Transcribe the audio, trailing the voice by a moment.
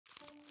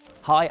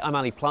Hi, I'm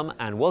Ali Plumb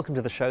and welcome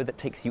to the show that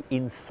takes you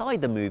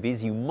inside the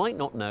movies you might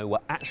not know were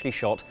actually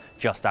shot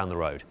just down the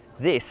road.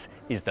 This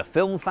is the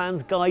Film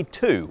Fan's Guide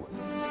to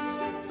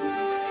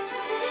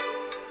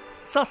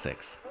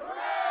Sussex.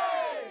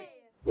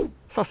 Hooray!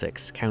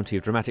 Sussex, county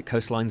of dramatic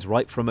coastlines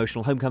ripe for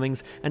emotional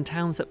homecomings and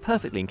towns that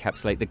perfectly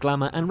encapsulate the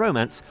glamour and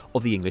romance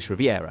of the English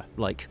Riviera,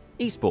 like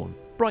Eastbourne,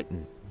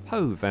 Brighton,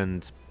 Hove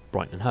and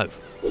Brighton and Hove.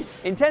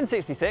 In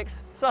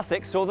 1066,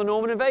 Sussex saw the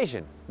Norman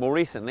invasion. More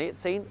recently, it's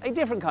seen a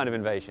different kind of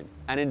invasion,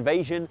 an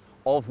invasion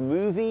of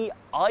movie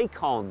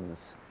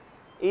icons.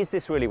 Is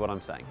this really what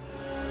I'm saying?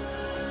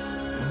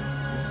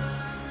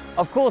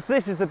 Of course,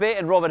 this is the bit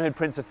in Hood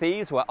Prince of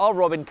Thieves where our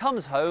Robin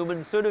comes home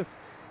and sort of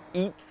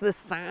eats the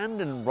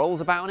sand and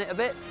rolls about in it a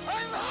bit.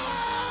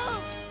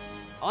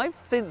 I've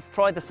since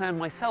tried the sand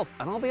myself,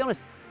 and I'll be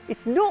honest,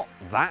 it's not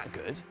that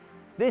good.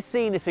 This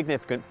scene is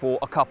significant for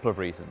a couple of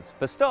reasons.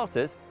 For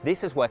starters,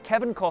 this is where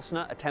Kevin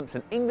Costner attempts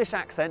an English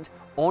accent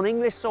on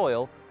English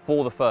soil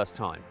for the first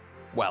time.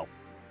 Well,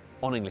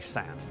 on English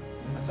sand.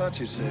 I thought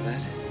you'd say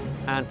that.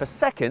 And for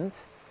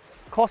seconds,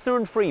 Costner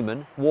and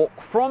Freeman walk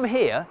from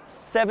here,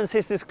 Seven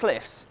Sisters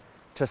Cliffs,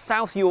 to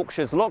South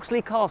Yorkshire's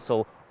Loxley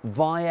Castle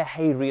via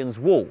Hadrian's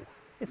Wall.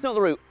 It's not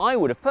the route I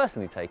would have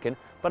personally taken,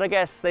 but I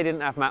guess they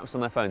didn't have maps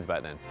on their phones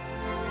back then.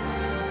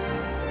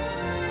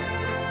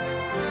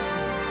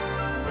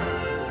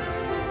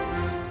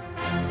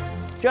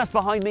 Just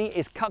behind me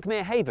is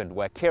Cuckmere Haven,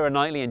 where Keira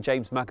Knightley and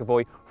James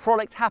McAvoy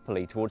frolicked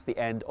happily towards the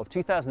end of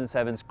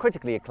 2007's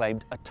critically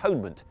acclaimed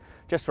Atonement.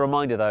 Just a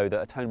reminder though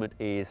that Atonement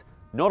is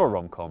not a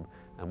rom-com,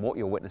 and what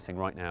you're witnessing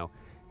right now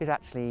is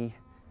actually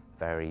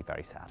very,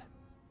 very sad.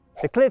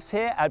 The cliffs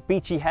here at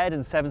Beachy Head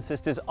and Seven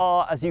Sisters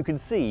are, as you can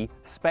see,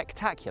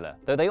 spectacular,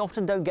 though they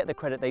often don't get the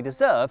credit they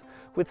deserve,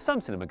 with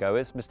some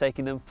cinemagoers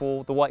mistaking them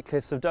for the White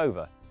Cliffs of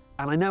Dover.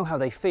 And I know how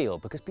they feel,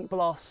 because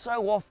people are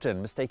so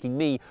often mistaking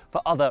me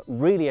for other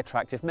really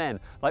attractive men,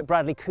 like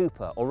Bradley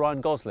Cooper or Ryan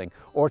Gosling,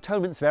 or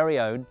Atonement's very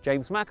own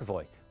James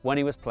McAvoy, when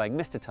he was playing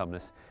Mr.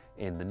 Tumnus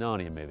in the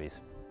Narnia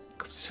movies.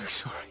 I'm so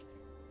sorry.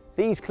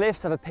 These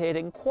cliffs have appeared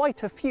in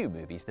quite a few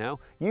movies now,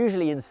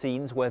 usually in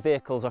scenes where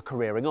vehicles are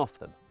careering off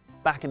them.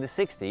 Back in the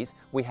 60s,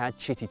 we had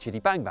Chitty Chitty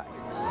Bang Bang.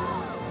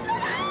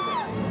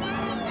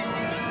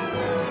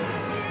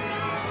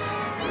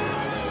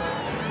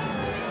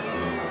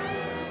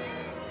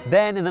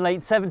 Then in the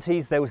late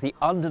 70s, there was the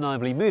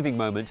undeniably moving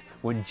moment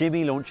when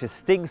Jimmy launches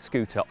Sting's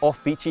scooter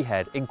off Beachy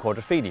Head in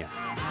Quadrophenia.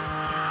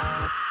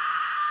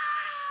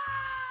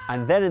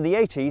 And then in the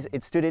 80s,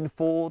 it stood in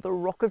for the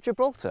Rock of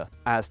Gibraltar,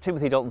 as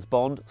Timothy Dalton's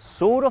Bond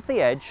soared off the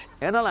edge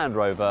in a Land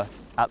Rover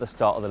at the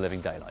start of the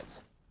Living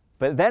Daylights.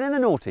 But then in the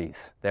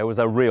noughties, there was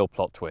a real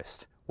plot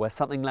twist, where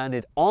something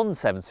landed on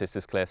Seven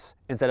Sisters Cliffs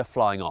instead of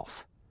flying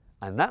off.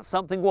 And that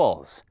something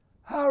was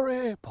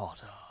Harry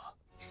Potter.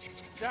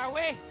 Shall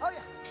we? Oh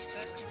yeah.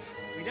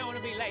 We don't want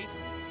to be late.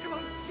 Come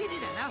on, get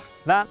in there now.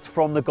 That's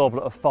from The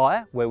Goblet of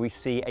Fire, where we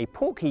see a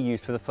portkey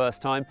used for the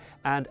first time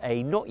and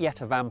a not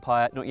yet a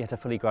vampire, not yet a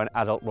fully grown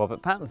adult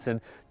Robert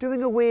Pattinson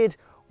doing a weird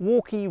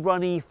walky,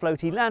 runny,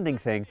 floaty landing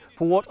thing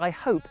for what I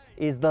hope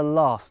is the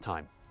last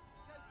time.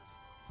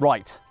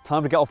 Right,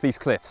 time to get off these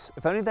cliffs.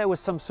 If only there was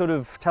some sort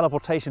of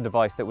teleportation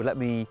device that would let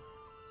me...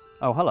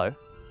 Oh, hello.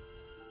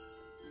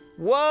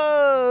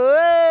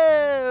 Whoa!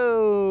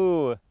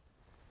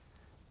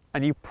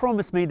 And you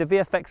promise me the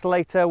VFX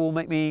later will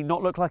make me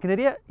not look like an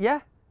idiot, yeah?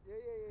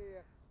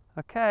 Yeah.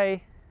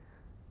 Okay.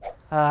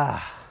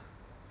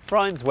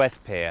 Brian's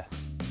West Pier.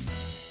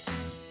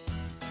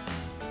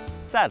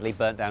 Sadly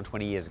burnt down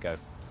 20 years ago.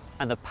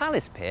 And the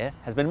Palace Pier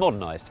has been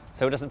modernised,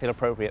 so it doesn't feel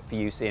appropriate for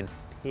use in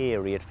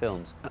period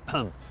films.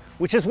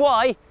 Which is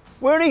why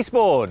we're in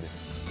Eastbourne.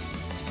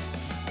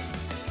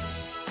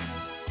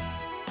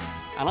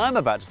 And I'm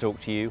about to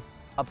talk to you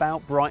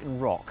about Brighton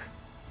Rock,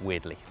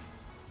 weirdly.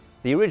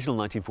 The original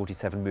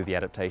 1947 movie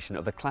adaptation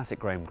of the classic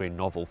Graham Greene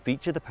novel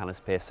featured the Palace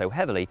Pier so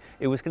heavily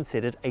it was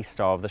considered a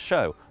star of the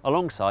show,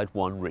 alongside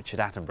one Richard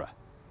Attenborough.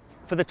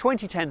 For the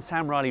 2010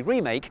 Sam Riley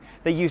remake,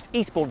 they used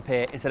Eastbourne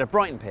Pier instead of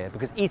Brighton Pier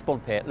because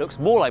Eastbourne Pier looks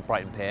more like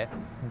Brighton Pier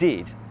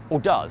did, or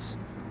does.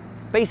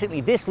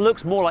 Basically, this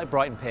looks more like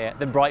Brighton Pier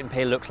than Brighton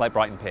Pier looks like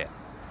Brighton Pier.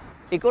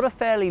 It got a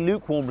fairly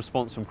lukewarm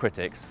response from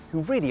critics,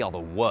 who really are the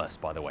worst,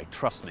 by the way,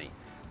 trust me,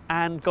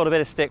 and got a bit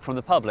of stick from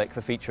the public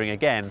for featuring,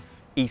 again,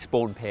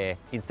 Eastbourne Pier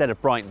instead of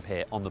Brighton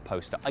Pier on the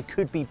poster. I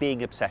could be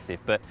being obsessive,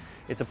 but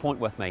it's a point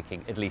worth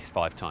making at least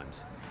 5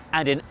 times.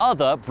 And in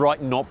other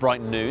Brighton not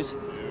Brighton news...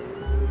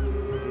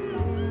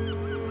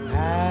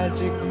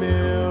 Magic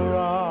mirror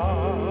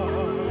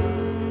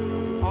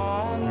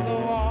on the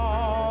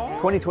wall.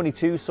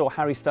 2022 saw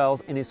Harry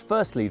Styles in his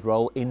first lead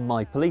role in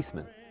My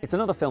Policeman. It's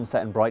another film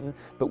set in Brighton,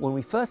 but when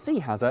we first see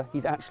Hazza,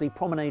 he's actually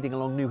promenading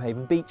along New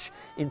Haven Beach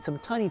in some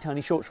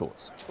tiny short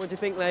shorts. What do you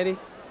think,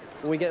 ladies?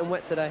 Are we getting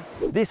wet today?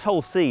 This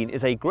whole scene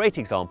is a great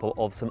example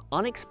of some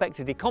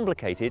unexpectedly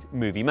complicated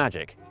movie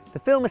magic. The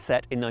film is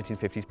set in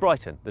 1950s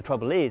Brighton. The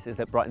trouble is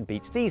that Brighton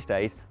Beach these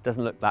days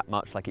doesn't look that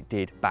much like it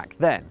did back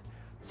then.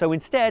 So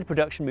instead,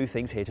 production moved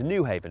things here to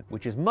Newhaven,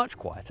 which is much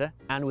quieter,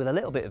 and with a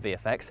little bit of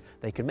VFX,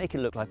 they could make it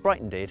look like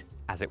Brighton did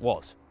as it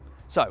was.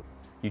 So,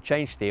 you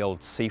change the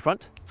old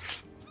seafront,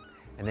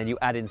 and then you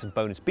add in some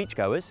bonus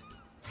beachgoers,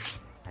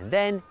 and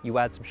then you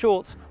add some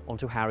shorts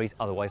onto Harry's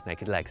otherwise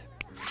naked legs.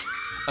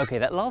 Okay,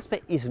 that last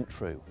bit isn't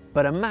true,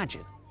 but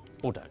imagine,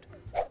 or don't.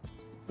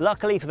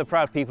 Luckily for the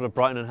proud people of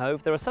Brighton and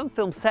Hove, there are some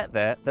films set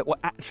there that were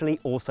actually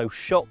also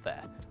shot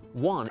there.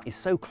 One is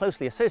so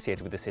closely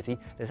associated with the city,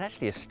 there's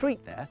actually a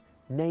street there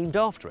named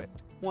after it.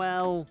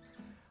 Well,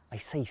 I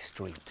say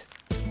street.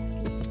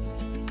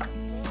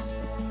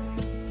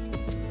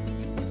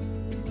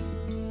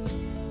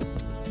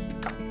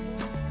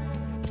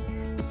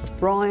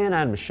 Brian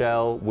and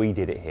Michelle, we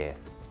did it here.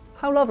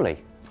 How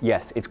lovely.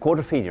 Yes, it's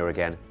Quadrophenia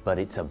again, but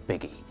it's a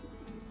biggie.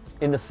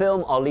 In the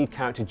film, our lead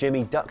character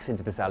Jimmy ducks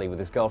into this alley with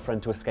his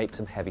girlfriend to escape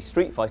some heavy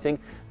street fighting,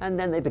 and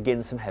then they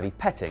begin some heavy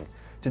petting.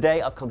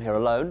 Today I've come here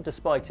alone,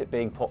 despite it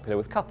being popular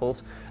with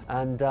couples,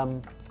 and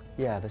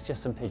yeah, there's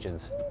just some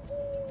pigeons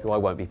who I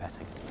won't be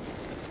petting.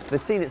 The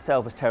scene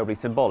itself is terribly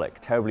symbolic,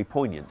 terribly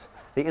poignant,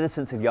 the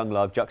innocence of young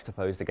love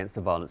juxtaposed against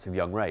the violence of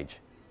young rage.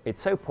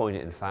 It's so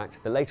poignant, in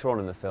fact, that later on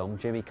in the film,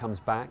 Jimmy comes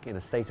back in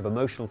a state of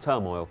emotional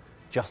turmoil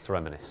just to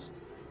reminisce.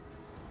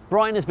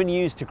 Brian has been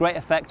used to great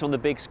effect on the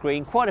big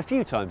screen quite a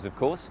few times, of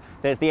course.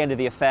 There's The End of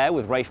the Affair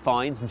with Ralph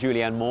Fiennes and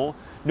Julianne Moore,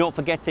 not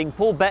forgetting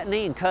Paul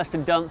Bettany and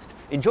Kirsten Dunst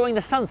enjoying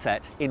the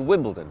sunset in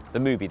Wimbledon, the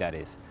movie that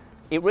is.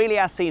 It really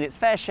has seen its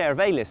fair share of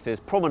A-listers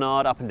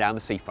promenade up and down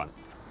the seafront.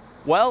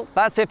 Well,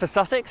 that's it for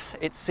Sussex.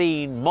 It's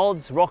seen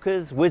mods,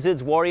 rockers,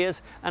 wizards,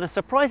 warriors, and a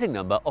surprising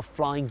number of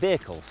flying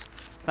vehicles.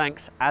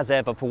 Thanks, as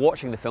ever, for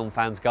watching the Film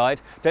Fans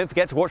Guide. Don't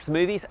forget to watch the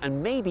movies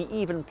and maybe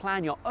even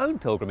plan your own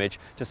pilgrimage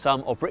to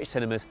some of British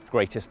cinema's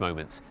greatest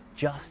moments.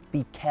 Just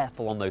be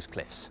careful on those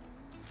cliffs.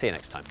 See you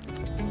next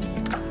time.